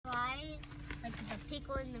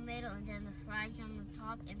in the middle and then the fries on the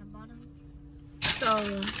top and the bottom.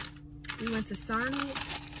 So we went to Sonic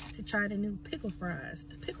to try the new pickle fries.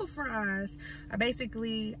 The pickle fries are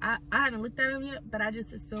basically, I haven't looked at them yet, but I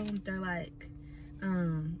just assumed they're like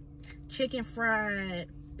chicken fried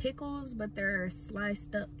pickles, but they're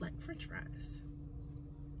sliced up like French fries.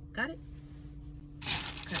 Got it?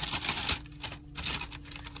 Okay.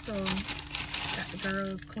 So got the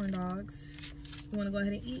girls' corn dogs. You want to go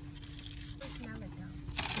ahead and eat? Let's smell it though.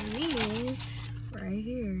 These right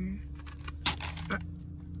here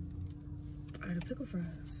are the pickle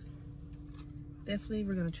fries. Definitely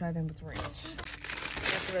we're gonna try them with ranch.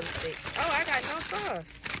 That's really thick. Oh, I got no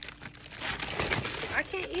sauce. I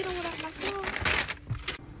can't eat them without my sauce.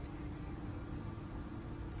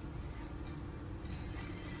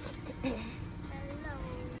 Hello.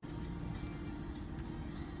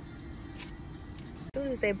 As soon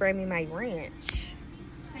as they bring me my ranch.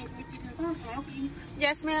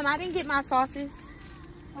 Yes, ma'am. I didn't get my sauces.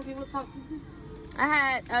 Okay, what sauce is this? I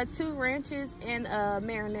had 2 ranches and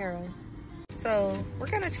marinara. So we're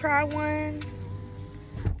gonna try one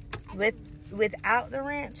without the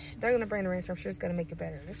ranch. They're gonna bring the ranch. I'm sure it's gonna make it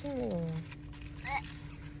better. This one will.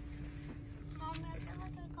 Mommy, I feel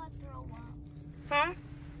like I got throw up. Huh? I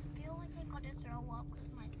feel like I got to throw up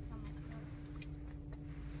because my stomach hurts.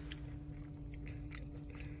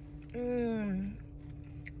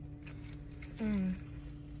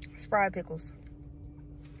 It's fried pickles.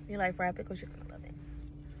 If you like fried pickles, you're gonna love it.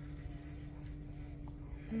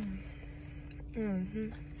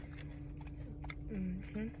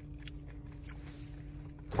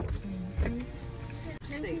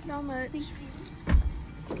 Thank you so much.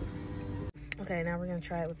 Okay, now we're gonna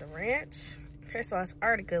try it with the ranch. Okay, so it's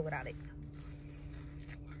already good without it.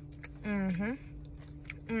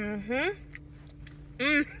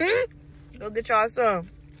 Go get y'all some.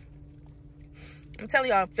 I'm telling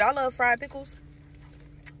y'all, if y'all love fried pickles,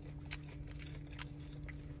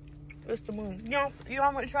 it's the moon. You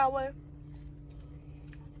don't want to try one?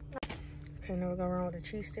 Okay, now we're going around with the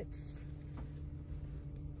cheese sticks.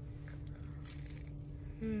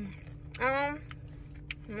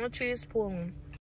 No cheese pulling.